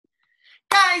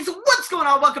guys, what's going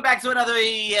on? Welcome back to another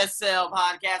ESL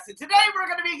podcast. And today we're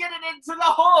going to be getting into the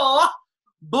whole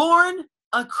Born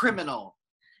a Criminal.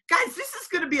 Guys, this is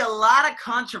going to be a lot of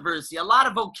controversy, a lot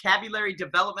of vocabulary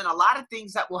development, a lot of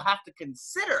things that we'll have to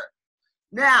consider.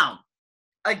 Now,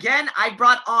 again, I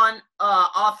brought on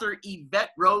author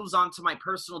Yvette Rose onto my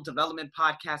personal development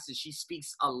podcast, and she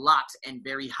speaks a lot and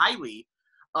very highly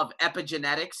of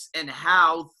epigenetics and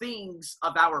how things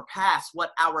of our past,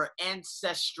 what our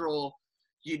ancestral,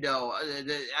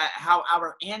 how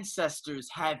our ancestors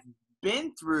have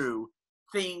been through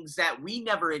things that we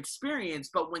never experienced,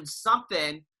 but when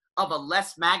something of a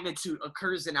less magnitude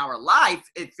occurs in our life,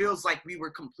 it feels like we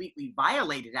were completely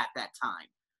violated at that time.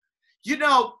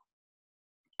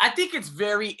 I think it's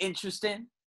very interesting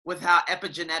with how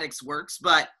epigenetics works,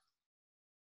 but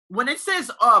when it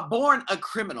says born a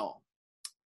criminal,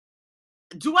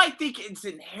 do I think it's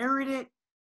inherited?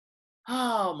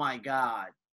 Oh my God.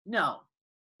 No.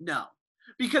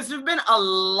 Because there have been a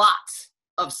lot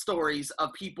of stories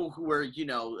of people who were,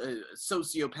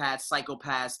 sociopaths,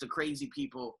 psychopaths, the crazy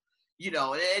people.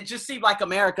 It just seemed like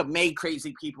America made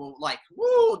crazy people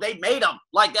they made them.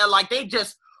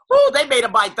 They made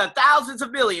them by the thousands of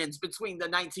millions between the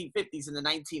 1950s and the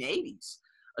 1980s.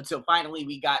 Until finally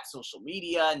we got social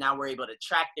media, and now we're able to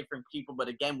track different people. But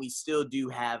again, we still do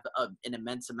have an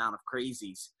immense amount of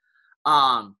crazies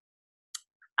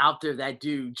out there that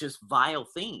do just vile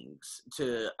things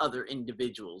to other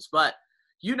individuals. But,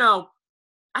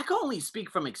 I can only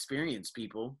speak from experience,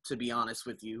 people, to be honest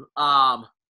with you. I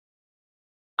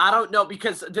don't know,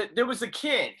 because there was a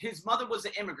kid. His mother was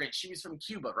an immigrant. She was from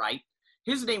Cuba, right?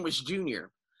 His name was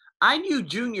Junior. I knew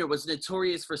Junior was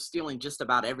notorious for stealing just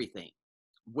about everything.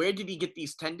 Where did he get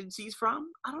these tendencies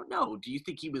from? I don't know. Do you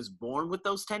think he was born with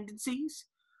those tendencies?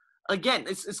 Again,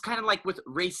 it's kind of like with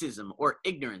racism or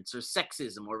ignorance or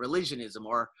sexism or religionism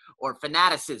or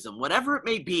fanaticism, whatever it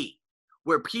may be,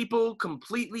 where people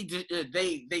completely,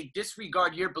 they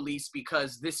disregard your beliefs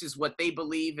because this is what they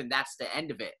believe and that's the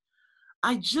end of it.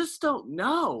 I just don't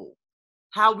know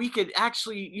how we could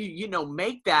actually,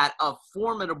 make that a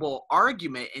formidable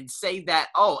argument and say that,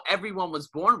 everyone was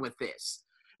born with this.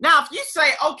 Now, if you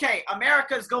say, okay,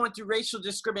 America is going through racial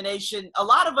discrimination, a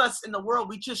lot of us in the world,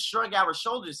 we just shrug our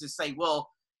shoulders and say, well,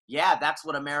 yeah, that's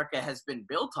what America has been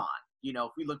built on.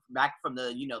 If we look back from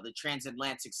the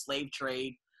transatlantic slave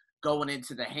trade, going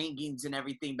into the hangings and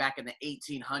everything back in the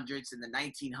 1800s and the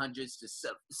 1900s,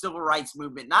 the civil rights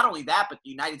movement, not only that, but the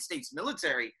United States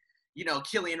military,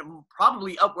 killing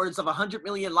probably upwards of 100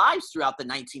 million lives throughout the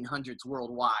 1900s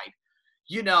worldwide.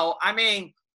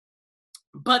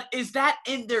 But is that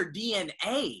in their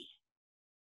DNA?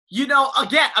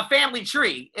 Again, a family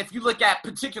tree, if you look at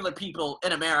particular people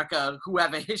in America who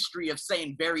have a history of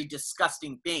saying very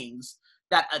disgusting things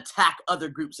that attack other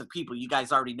groups of people, you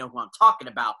guys already know who I'm talking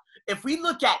about. If we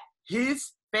look at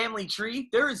his family tree,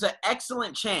 there is an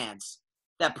excellent chance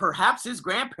that perhaps his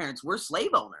grandparents were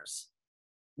slave owners.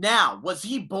 Now, was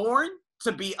he born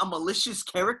to be a malicious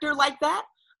character like that?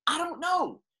 I don't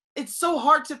know. It's so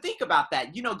hard to think about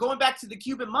that. Going back to the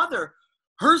Cuban mother,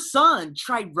 her son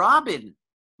tried robbing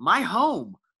my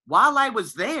home while I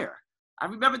was there. I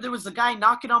remember there was a guy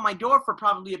knocking on my door for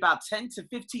probably about 10 to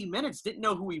 15 minutes, didn't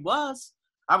know who he was.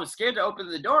 I was scared to open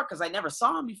the door because I never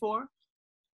saw him before.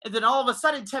 And then all of a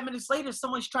sudden, 10 minutes later,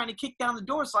 someone's trying to kick down the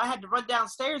door. So I had to run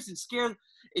downstairs and scare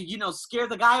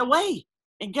the guy away.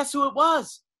 And guess who it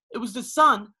was? It was the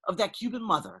son of that Cuban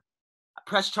mother. I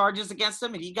pressed charges against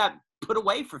him and he got put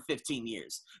away for 15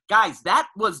 years. Guys, that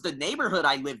was the neighborhood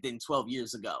I lived in 12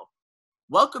 years ago.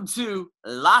 Welcome to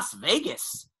Las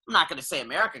Vegas. I'm not going to say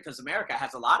America because America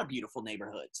has a lot of beautiful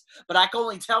neighborhoods, but I can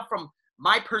only tell from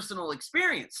my personal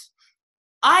experience.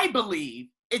 I believe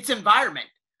it's environment.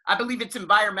 I believe it's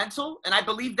environmental, and I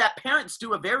believe that parents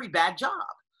do a very bad job.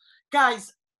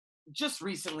 Guys, just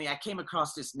recently I came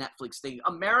across this Netflix thing.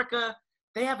 America,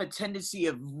 they have a tendency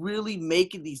of really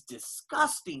making these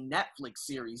disgusting Netflix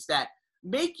series that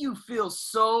make you feel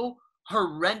so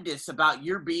horrendous about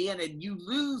your being, and you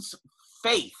lose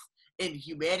faith in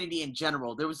humanity in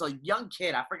general. There was a young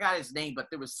kid, I forgot his name, but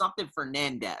there was something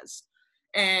Fernandez,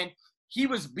 and he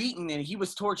was beaten and he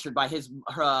was tortured by his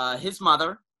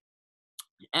mother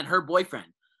and her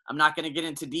boyfriend. I'm not going to get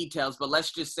into details, but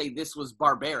let's just say this was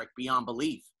barbaric beyond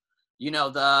belief. He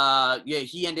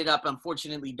ended up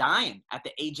unfortunately dying at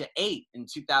the age of 8 in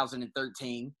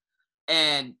 2013.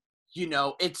 And,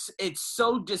 it's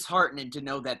so disheartening to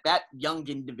know that young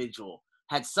individual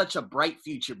had such a bright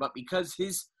future, but because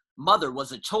his mother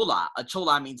was a chola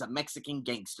means a Mexican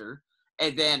gangster.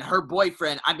 And then her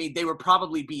boyfriend, they were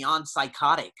probably beyond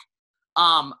psychotic.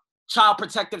 Child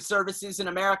Protective Services in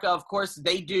America, of course,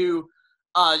 they do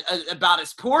about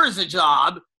as poor as a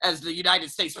job as the United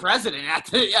States president at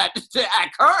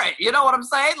current. You know what I'm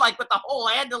saying? Like, with the whole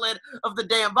handling of the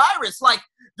damn virus. Like,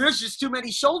 there's just too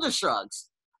many shoulder shrugs.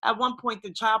 At one point,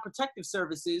 the Child Protective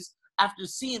Services, after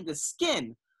seeing the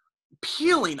skin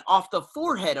peeling off the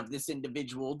forehead of this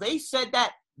individual, they said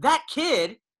that that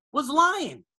kid was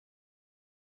lying.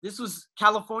 This was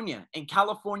California, and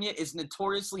California is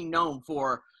notoriously known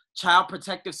for Child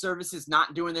Protective Services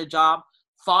not doing their job,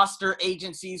 foster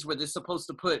agencies where they're supposed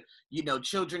to put, you know,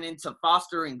 children into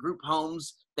foster and group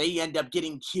homes. They end up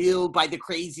getting killed by the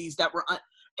crazies that were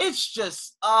it's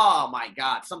just, oh my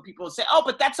God. Some people say, oh,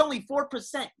 but that's only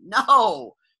 4%.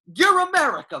 No, you're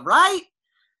America, right?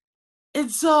 And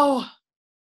so,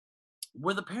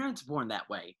 were the parents born that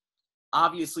way?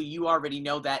 Obviously, you already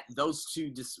know that those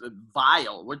two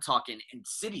vile, we're talking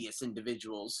insidious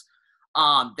individuals,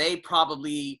 they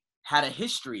probably had a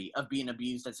history of being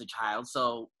abused as a child.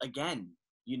 So again,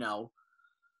 you know,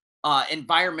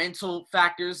 environmental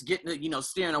factors, getting, you know,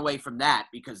 steering away from that,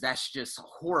 because that's just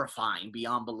horrifying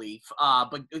beyond belief.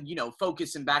 But, you know,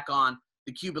 focusing back on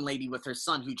the Cuban lady with her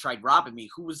son who tried robbing me,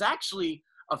 who was actually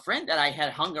a friend that I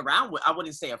had hung around with. I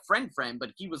wouldn't say a friend,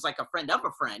 but he was like a friend of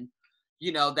a friend,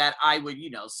 you know, that I would, you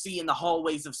know, see in the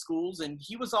hallways of schools, and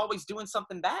he was always doing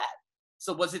something bad.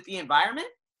 So was it the environment?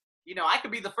 You know, I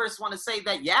could be the first one to say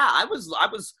that, yeah,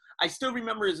 I still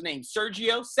remember his name,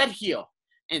 Sergio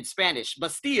in Spanish,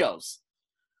 Bastillos.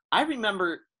 I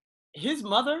remember his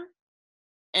mother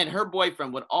and her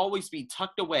boyfriend would always be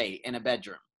tucked away in a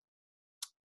bedroom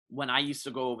when I used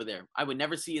to go over there. I would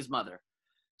never see his mother.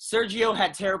 Sergio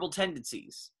had terrible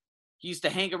tendencies. He used to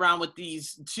hang around with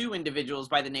these two individuals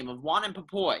by the name of Juan and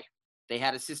Papoy. They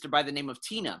had a sister by the name of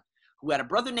Tina, who had a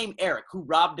brother named Eric, who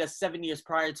robbed us 7 years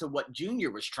prior to what Junior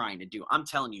was trying to do. I'm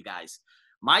telling you guys,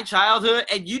 my childhood,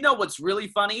 and you know what's really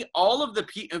funny? All of the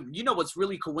people, you know what's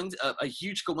really a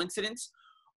huge coincidence?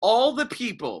 All the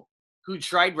people who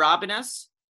tried robbing us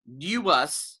knew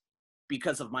us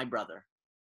because of my brother.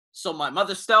 So my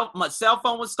cell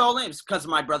phone was stolen. It was because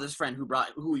of my brother's friend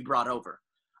who he brought over.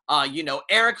 You know,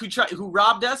 Eric who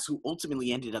robbed us, who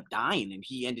ultimately ended up dying, and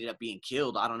he ended up being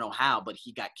killed. I don't know how, but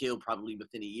he got killed probably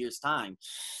within a year's time.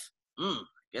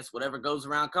 Guess whatever goes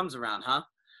around comes around, huh?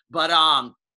 But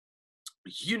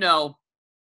you know,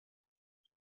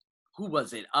 who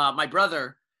was it? My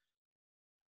brother.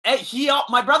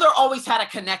 My brother always had a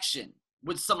connection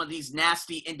with some of these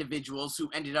nasty individuals who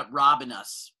ended up robbing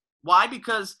us. Why?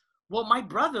 Because, well, my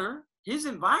brother, his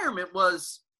environment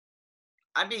was,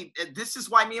 I mean, this is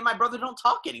why me and my brother don't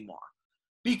talk anymore.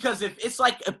 Because if it's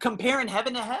like comparing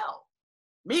heaven to hell.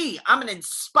 Me, I'm an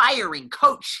inspiring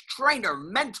coach, trainer,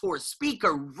 mentor,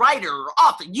 speaker, writer,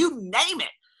 author, you name it.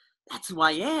 That's who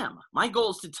I am. My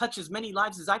goal is to touch as many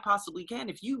lives as I possibly can.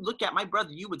 If you look at my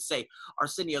brother, you would say,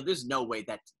 Arsenio, there's no way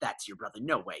that's your brother.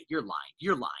 No way. You're lying.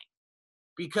 You're lying.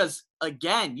 Because,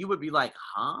 again, you would be like,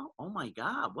 huh? Oh, my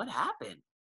God, what happened?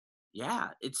 Yeah,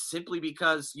 it's simply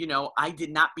because, you know, I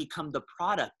did not become the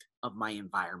product of my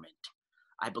environment.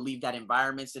 I believe that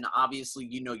environments, and obviously,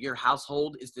 you know, your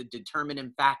household is the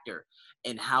determining factor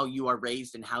in how you are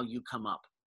raised and how you come up.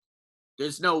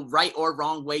 There's no right or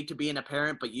wrong way to being a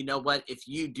parent, but you know what? If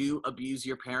you do abuse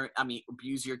your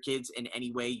kids in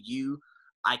any way,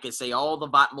 I could say all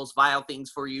the most vile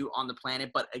things for you on the planet,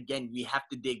 but again, we have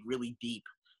to dig really deep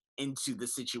into the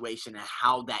situation and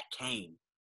how that came.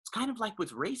 It's kind of like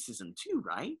with racism too,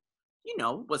 right? You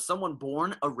know, was someone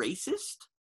born a racist?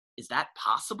 Is that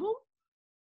possible?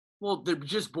 Well, they're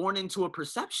just born into a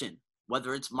perception,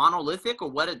 whether it's monolithic or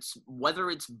whether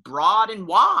it's broad and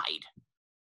wide.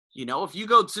 You know, if you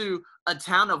go to a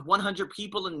town of 100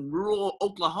 people in rural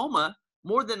Oklahoma,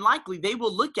 more than likely they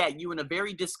will look at you in a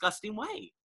very disgusting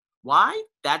way. Why?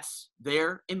 That's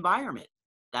their environment.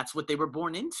 That's what they were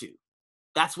born into.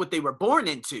 That's what they were born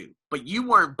into. But you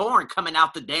weren't born coming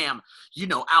out the damn, you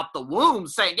know, out the womb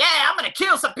saying, yeah, I'm going to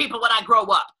kill some people when I grow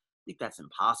up. I think that's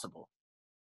impossible.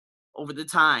 Over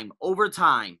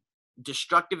time,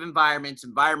 destructive environments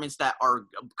that are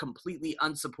completely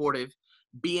unsupportive,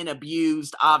 being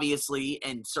abused, obviously,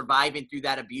 and surviving through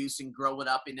that abuse and growing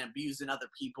up and abusing other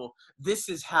people. This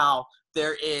is how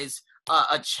there is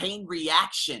a chain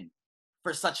reaction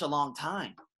for such a long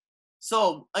time.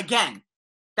 So, again,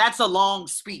 that's a long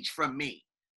speech from me.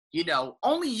 You know,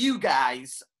 only you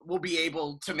guys will be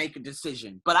able to make a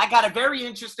decision. But I got a very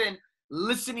interesting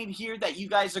listening here that you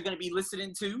guys are going to be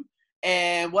listening to.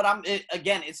 And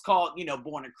again, it's called,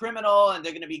 Born a Criminal, and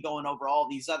they're going to be going over all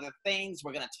these other things.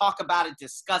 We're going to talk about it,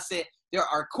 discuss it. There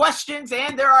are questions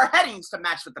and there are headings to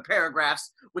match with the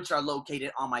paragraphs, which are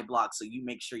located on my blog. So you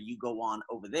make sure you go on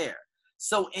over there.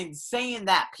 So in saying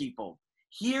that, people,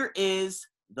 here is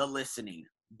the listening.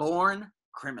 Born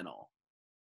Criminal.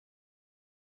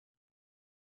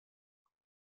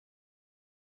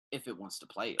 If it wants to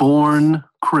play it. Born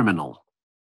Criminal.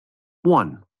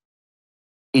 1.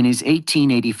 In his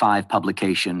 1885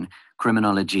 publication,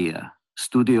 Criminologia,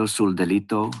 Studio sul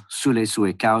delitto, sulle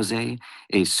sue cause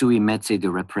e sui mezzi di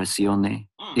repressione,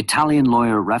 Italian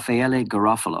lawyer Raffaele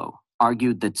Garofalo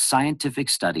argued that scientific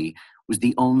study was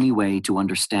the only way to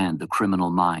understand the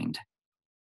criminal mind.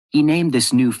 He named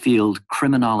this new field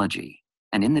criminology,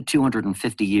 and in the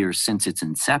 250 years since its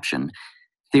inception,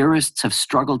 theorists have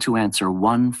struggled to answer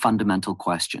one fundamental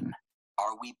question.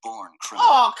 Are we born criminal?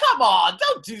 Oh, come on.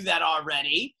 Don't do that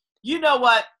already. You know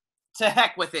what? To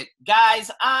heck with it. Guys,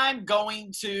 I'm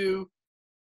going to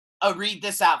read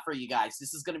this out for you guys.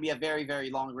 This is going to be a very,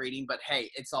 very long reading, but hey,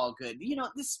 it's all good.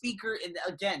 This speaker, and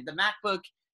again, the MacBook,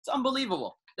 it's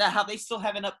unbelievable how they still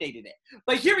haven't updated it.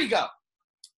 But here we go.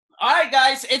 All right,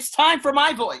 guys, it's time for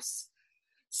my voice.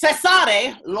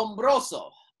 Cesare Lombroso,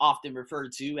 often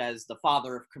referred to as the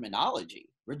father of criminology,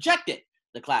 rejected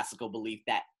the classical belief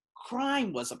that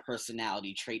crime was a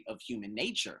personality trait of human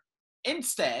nature.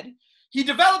 Instead, he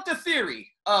developed a theory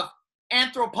of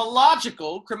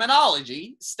anthropological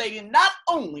criminology, stating not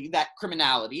only that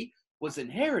criminality was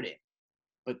inherited,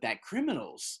 but that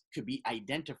criminals could be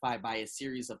identified by a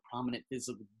series of prominent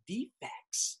physical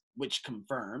defects, which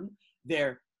confirmed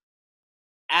their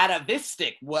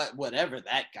atavistic, whatever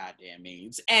that goddamn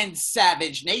means, and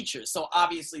savage nature. So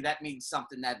obviously that means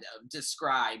something that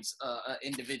describes an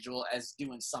individual as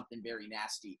doing something very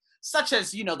nasty, such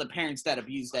as, the parents that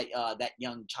abuse that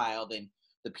young child and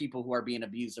the people who are being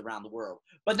abused around the world.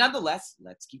 But nonetheless,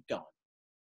 let's keep going.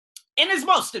 In his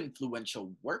most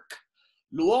influential work,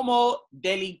 L'Uomo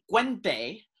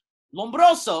Delinquente,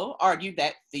 Lombroso argued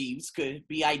that thieves could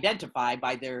be identified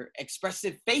by their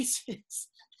expressive faces.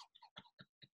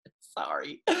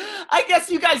 Sorry. I guess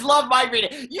you guys love my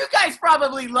reading. You guys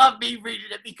probably love me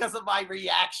reading it because of my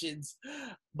reactions.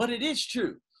 But it is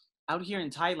true. Out here in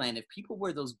Thailand, if people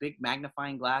wear those big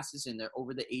magnifying glasses and they're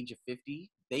over the age of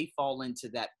 50, they fall into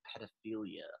that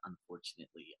pedophilia,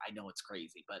 unfortunately. I know it's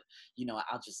crazy, but,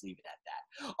 I'll just leave it at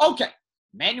that. Okay.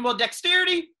 Manual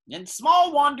dexterity and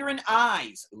small wandering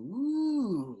eyes.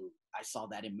 Ooh. I saw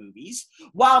that in movies.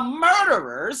 While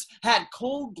murderers had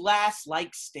cold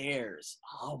glass-like stares.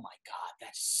 Oh my God,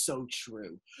 that's so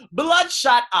true.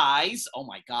 Bloodshot eyes. Oh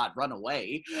my God, run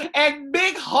away. And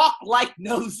big hawk-like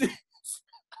noses.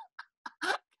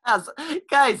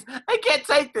 Guys, I can't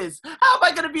take this. How am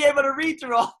I going to be able to read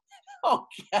through all? Oh,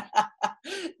 God.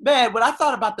 Man, when I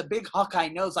thought about the big Hawkeye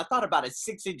nose, I thought about a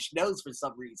 6-inch nose for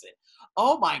some reason.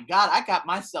 Oh my God, I got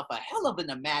myself a hell of an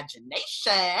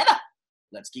imagination.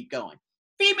 Let's keep going.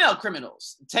 Female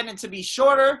criminals tended to be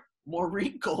shorter, more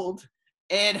wrinkled,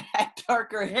 and had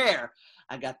darker hair.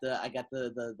 I got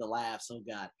the laughs, oh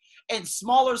God. And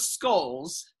smaller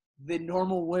skulls than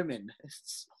normal women.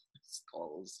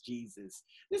 Skulls, Jesus.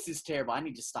 This is terrible. I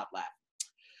need to stop laughing.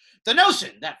 The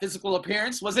notion that physical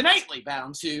appearance was innately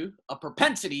bound to a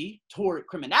propensity toward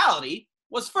criminality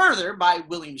was furthered by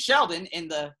William Sheldon in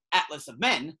the Atlas of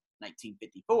Men,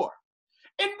 1954.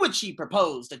 In which he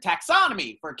proposed a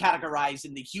taxonomy for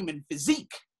categorizing the human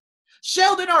physique.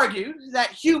 Sheldon argued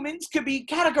that humans could be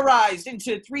categorized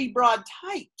into 3 broad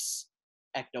types: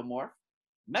 ectomorph,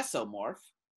 mesomorph,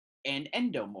 and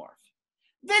endomorph.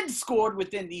 Then scored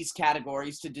within these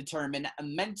categories to determine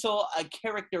mental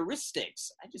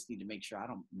characteristics. I just need to make sure I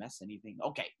don't mess anything.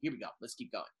 Okay, here we go. Let's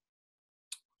keep going.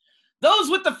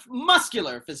 Those with the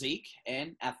muscular physique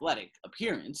and athletic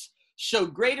appearance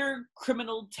showed greater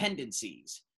criminal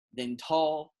tendencies than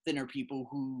tall, thinner people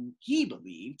who he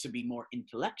believed to be more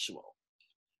intellectual.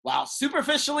 While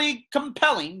superficially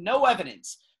compelling, no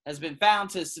evidence has been found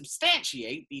to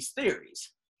substantiate these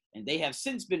theories, and they have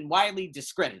since been widely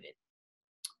discredited.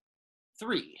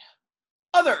 3.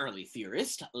 Other early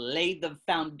theorists laid the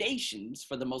foundations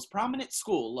for the most prominent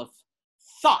school of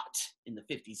thought in the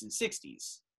 50s and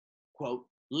 60s, quote,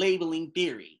 labeling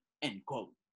theory, end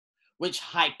quote, which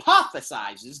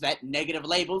hypothesizes that negative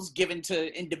labels given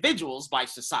to individuals by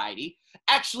society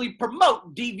actually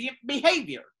promote deviant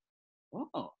behavior.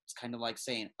 Oh, it's kind of like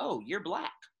saying, oh, you're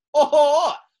black.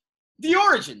 Oh, the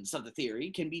origins of the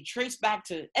theory can be traced back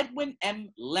to Edwin M.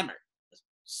 Lemert.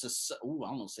 I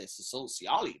almost say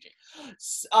sociology.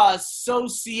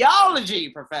 Sociology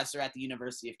professor at the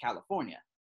University of California.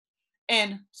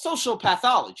 And social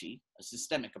pathology, a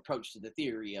systemic approach to the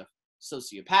theory of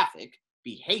sociopathic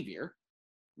behavior,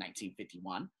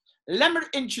 1951, Lemmer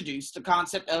introduced the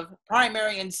concept of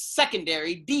primary and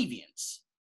secondary deviance.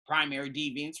 Primary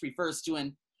deviance refers to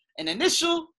an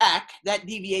initial act that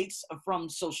deviates from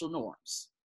social norms.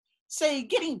 Say,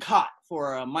 getting caught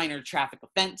for a minor traffic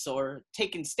offense or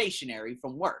taken stationary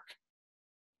from work.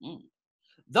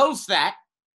 Those that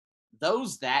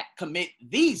commit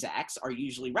these acts are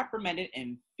usually reprimanded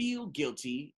and feel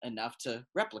guilty enough to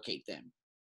replicate them.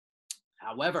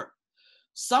 However,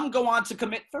 some go on to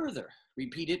commit further,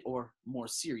 repeated or more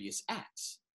serious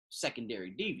acts,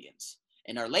 secondary deviance,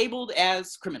 and are labeled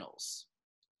as criminals.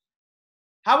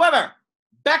 However,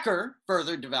 Becker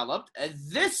further developed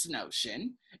this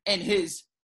notion in his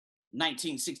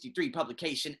 1963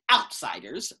 publication,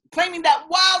 Outsiders, claiming that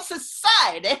while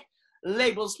society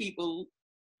labels people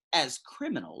as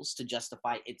criminals to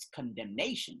justify its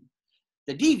condemnation,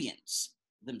 the deviants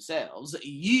themselves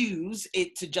use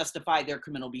it to justify their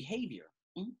criminal behavior.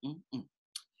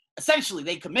 Essentially,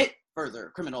 they commit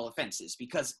further criminal offenses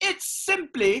because it's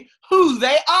simply who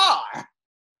they are.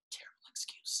 Terrible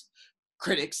excuse.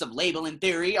 Critics of labeling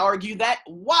theory argue that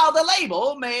while the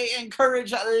label may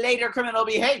encourage later criminal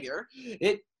behavior,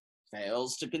 it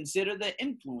fails to consider the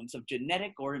influence of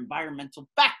genetic or environmental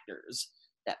factors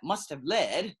that must have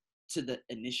led to the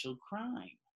initial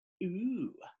crime.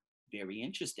 Ooh, very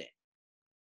interesting.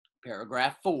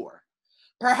 Paragraph 4.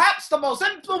 Perhaps the most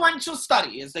influential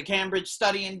study is the Cambridge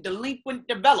Study in Delinquent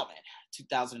Development,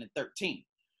 2013,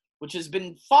 which has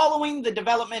been following the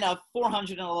development of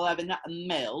 411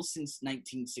 males since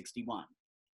 1961.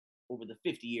 Over the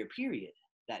 50-year period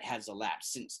that has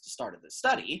elapsed since the start of the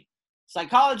study,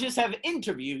 psychologists have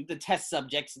interviewed the test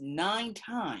subjects 9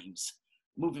 times,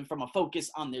 moving from a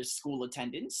focus on their school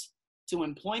attendance to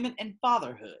employment and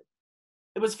fatherhood.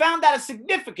 It was found that a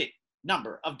significant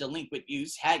number of delinquent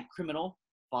youths had criminal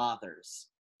fathers.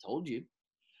 Told you.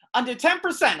 Under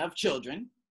 10% of children,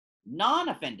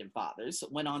 non-offending fathers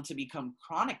went on to become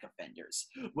chronic offenders,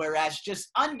 whereas just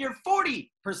under 40%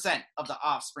 of the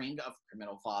offspring of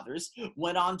criminal fathers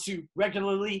went on to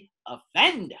regularly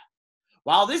offend.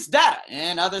 While this data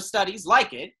and other studies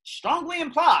like it strongly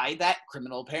imply that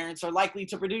criminal parents are likely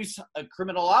to produce a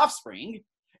criminal offspring,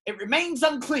 it remains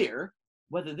unclear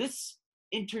whether this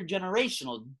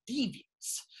intergenerational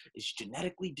deviance is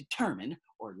genetically determined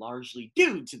or largely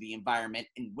due to the environment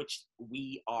in which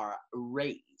we are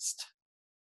raised.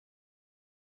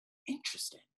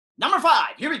 Interesting. Number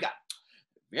 5, here we go.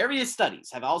 Various studies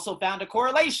have also found a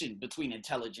correlation between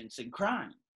intelligence and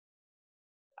crime.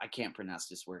 I can't pronounce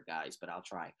this word, guys, but I'll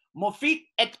try. Moffitt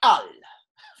et al.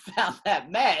 Found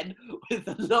that men with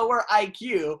a lower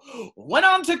IQ went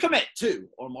on to commit 2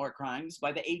 or more crimes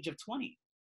by the age of 20.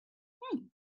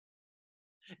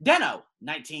 Deno,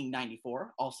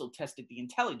 1994, also tested the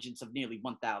intelligence of nearly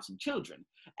 1,000 children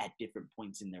at different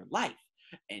points in their life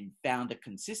and found a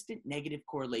consistent negative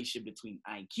correlation between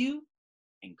IQ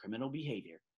and criminal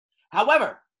behavior.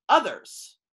 However,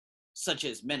 others, such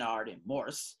as Menard and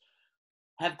Morse,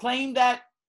 have claimed that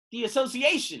the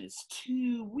association is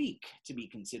too weak to be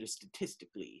considered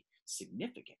statistically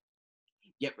significant.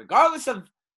 Yet, regardless of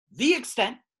the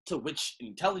extent to which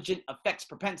intelligence affects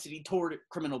propensity toward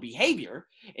criminal behavior,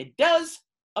 it does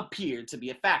appear to be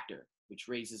a factor, which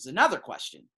raises another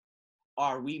question.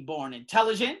 Are we born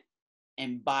intelligent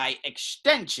and by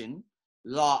extension,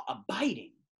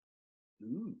 law-abiding?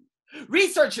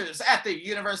 Researchers at the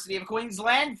University of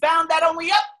Queensland found that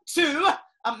only up to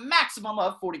a maximum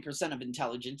of 40% of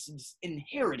intelligence is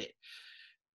inherited,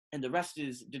 and the rest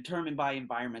is determined by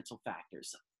environmental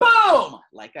factors. Boom!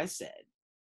 Like I said.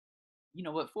 You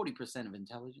know what? 40% of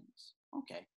intelligence?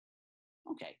 Okay,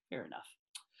 fair enough.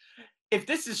 If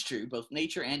this is true, both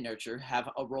nature and nurture have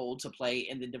a role to play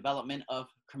in the development of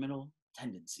criminal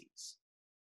tendencies.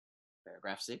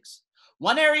 Paragraph 6.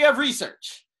 One area of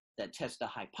research that tests the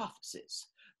hypothesis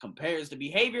compares the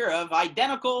behavior of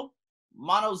identical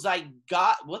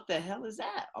monozygotic. What the hell is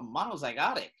that? A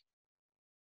monozygotic.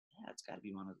 Yeah, it's got to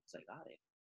be monozygotic.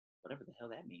 Whatever the hell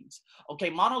that means.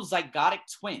 Okay, monozygotic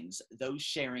twins, those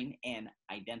sharing an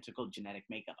identical genetic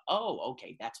makeup. Oh,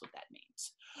 okay, that's what that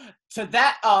means. To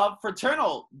that of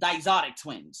fraternal dizotic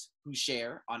twins, who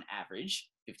share, on average,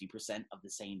 50% of the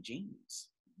same genes.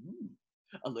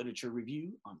 A literature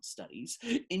review on studies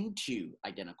into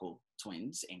identical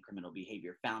twins and criminal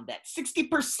behavior found that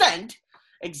 60%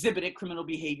 exhibited criminal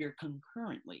behavior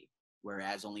concurrently,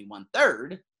 whereas only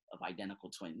 1/3 of identical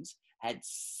twins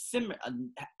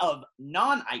of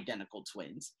non-identical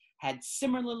twins had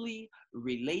similarly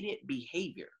related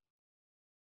behavior.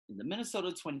 In the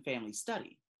Minnesota twin family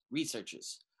study,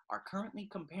 researchers are currently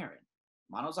comparing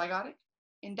monozygotic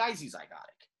and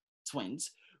dizygotic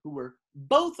twins who were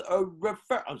both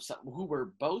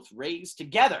raised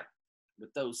together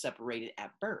with those separated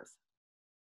at birth.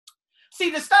 See,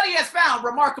 the study has found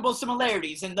remarkable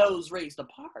similarities in those raised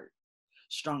apart,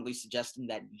 strongly suggesting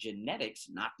that genetics,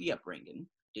 not the upbringing,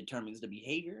 determines the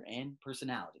behavior and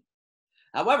personality.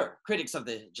 However, critics of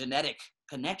the genetic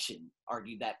connection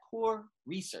argue that poor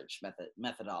research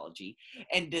methodology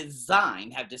and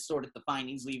design have distorted the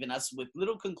findings, leaving us with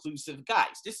little conclusive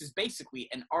guides. This is basically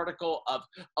an article of,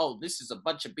 oh, this is a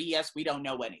bunch of BS, we don't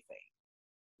know anything.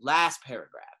 Last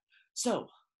paragraph. So,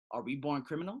 are we born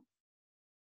criminal?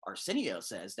 Arsenio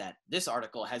says that this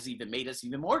article has even made us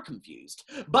even more confused.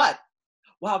 But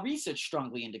while research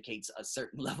strongly indicates a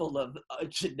certain level of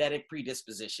genetic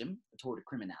predisposition toward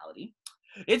criminality,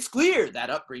 it's clear that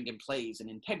upbringing plays an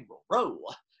integral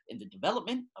role in the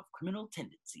development of criminal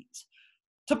tendencies.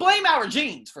 To blame our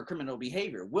genes for criminal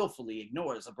behavior willfully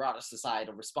ignores a broader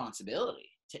societal responsibility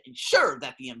to ensure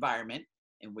that the environment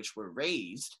in which we're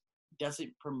raised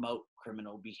doesn't promote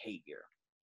criminal behavior.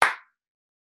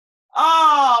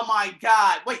 Oh my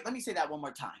God. Wait, let me say that one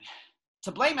more time.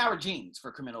 To blame our genes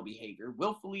for criminal behavior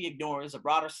willfully ignores a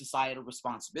broader societal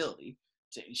responsibility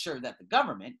to ensure that the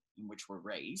government in which we're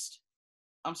raised,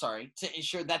 to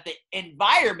ensure that the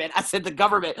environment, I said the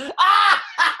government,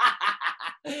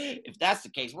 if that's the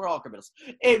case, we're all criminals,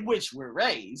 in which we're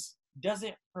raised,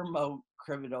 doesn't promote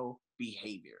criminal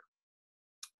behavior.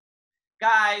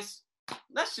 Guys,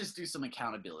 let's just do some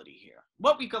accountability here.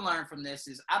 What we can learn from this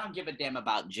is I don't give a damn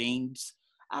about genes.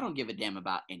 I don't give a damn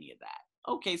about any of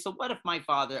that. Okay, so what if my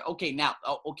father,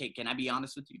 can I be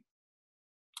honest with you?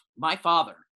 My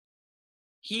father,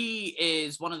 he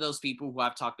is one of those people who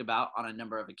I've talked about on a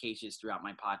number of occasions throughout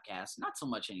my podcast. Not so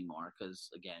much anymore because,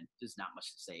 again, there's not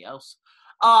much to say else.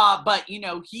 But,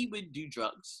 he would do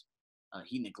drugs.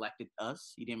 He neglected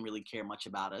us. He didn't really care much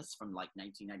about us from like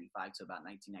 1995 to about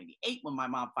 1998 when my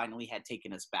mom finally had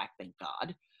taken us back, thank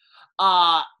God.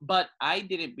 But I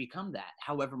didn't become that.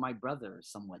 However, my brother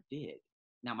somewhat did.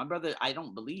 Now, my brother, I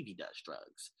don't believe he does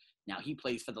drugs. Now, he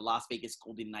plays for the Las Vegas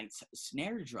Golden Knights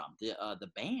snare drum,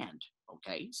 the band,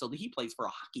 okay? So he plays for a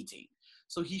hockey team.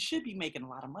 So he should be making a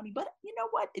lot of money. But you know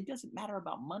what? It doesn't matter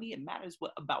about money. It matters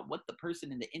about what the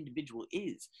person and the individual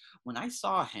is. When I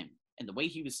saw him and the way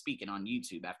he was speaking on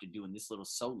YouTube after doing this little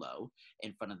solo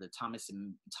in front of the Thomas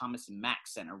and Mack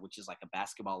Center, which is like a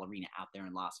basketball arena out there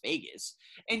in Las Vegas,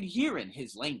 and hearing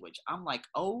his language, I'm like,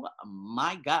 oh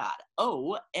my God,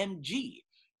 OMG,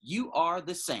 you are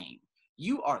the same.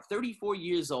 You are 34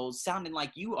 years old, sounding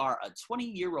like you are a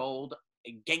 20-year-old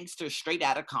gangster straight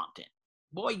out of Compton.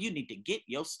 Boy, you need to get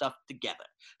your stuff together.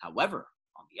 However,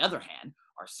 on the other hand,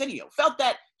 Arsenio felt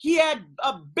that he had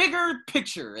a bigger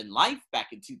picture in life back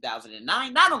in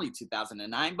 2009. Not only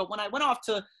 2009, but when I went off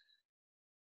to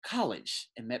college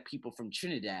and met people from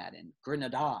Trinidad and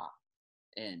Grenada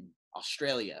and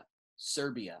Australia,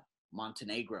 Serbia,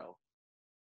 Montenegro,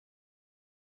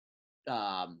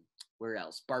 where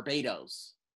else?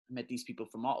 Barbados. I met these people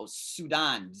from all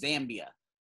Sudan, Zambia,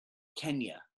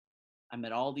 Kenya. I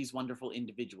met all these wonderful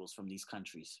individuals from these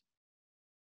countries.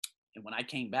 And when I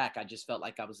came back, I just felt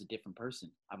like I was a different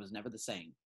person. I was never the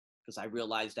same because I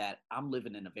realized that I'm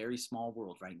living in a very small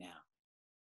world right now.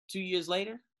 2 years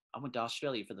later, I went to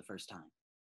Australia for the first time.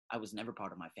 I was never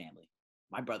part of my family.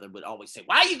 My brother would always say,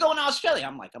 why are you going to Australia?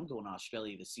 I'm like, I'm going to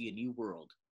Australia to see a new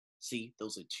world. See,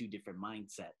 those are two different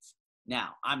mindsets.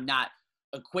 Now, I'm not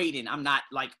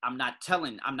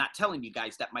telling you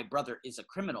guys that my brother is a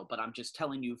criminal, but I'm just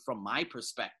telling you from my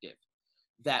perspective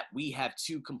that we have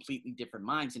two completely different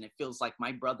minds, and it feels like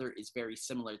my brother is very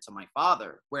similar to my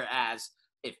father. Whereas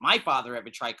if my father ever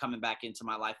tried coming back into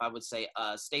my life, I would say,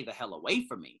 stay the hell away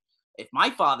from me. If my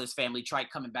father's family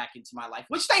tried coming back into my life,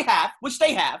 which they have,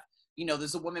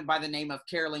 there's a woman by the name of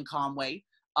Carolyn Conway.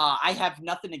 I have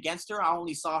nothing against her. I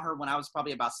only saw her when I was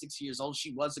probably about 6 years old.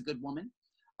 She was a good woman.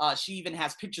 She even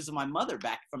has pictures of my mother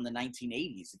back from the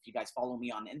 1980s. If you guys follow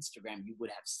me on Instagram, you would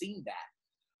have seen that.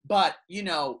 But,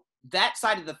 that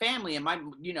side of the family and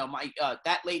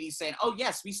that lady saying, oh,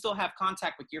 yes, we still have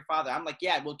contact with your father. I'm like,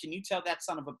 yeah, well, can you tell that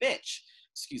son of a bitch,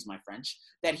 excuse my French,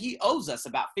 that he owes us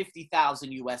about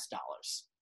 $50,000 US,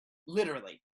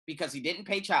 literally, because he didn't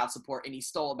pay child support and he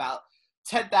stole about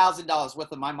 $10,000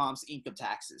 worth of my mom's income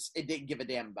taxes. It didn't give a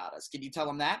damn about us. Can you tell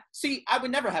him that? See, I would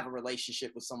never have a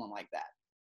relationship with someone like that.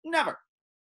 Never.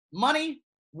 Money,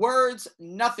 words,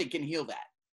 nothing can heal that.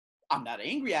 I'm not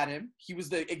angry at him. He was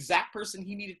the exact person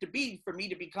he needed to be for me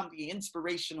to become the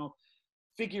inspirational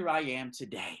figure I am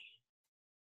today.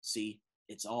 See,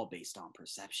 it's all based on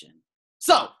perception.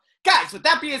 So, Guys, with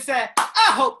that being said,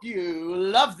 I hope you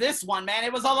love this one, man.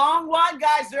 It was a long one,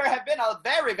 guys. There have been a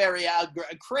very, very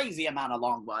crazy amount of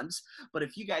long ones. But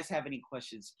if you guys have any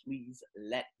questions, please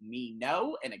let me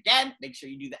know. And again, make sure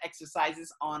you do the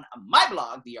exercises on my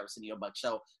blog,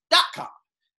 thearseniobuckshow.com.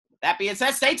 With that being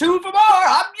said, stay tuned for more.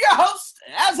 I'm your host,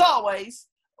 as always,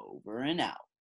 over and out.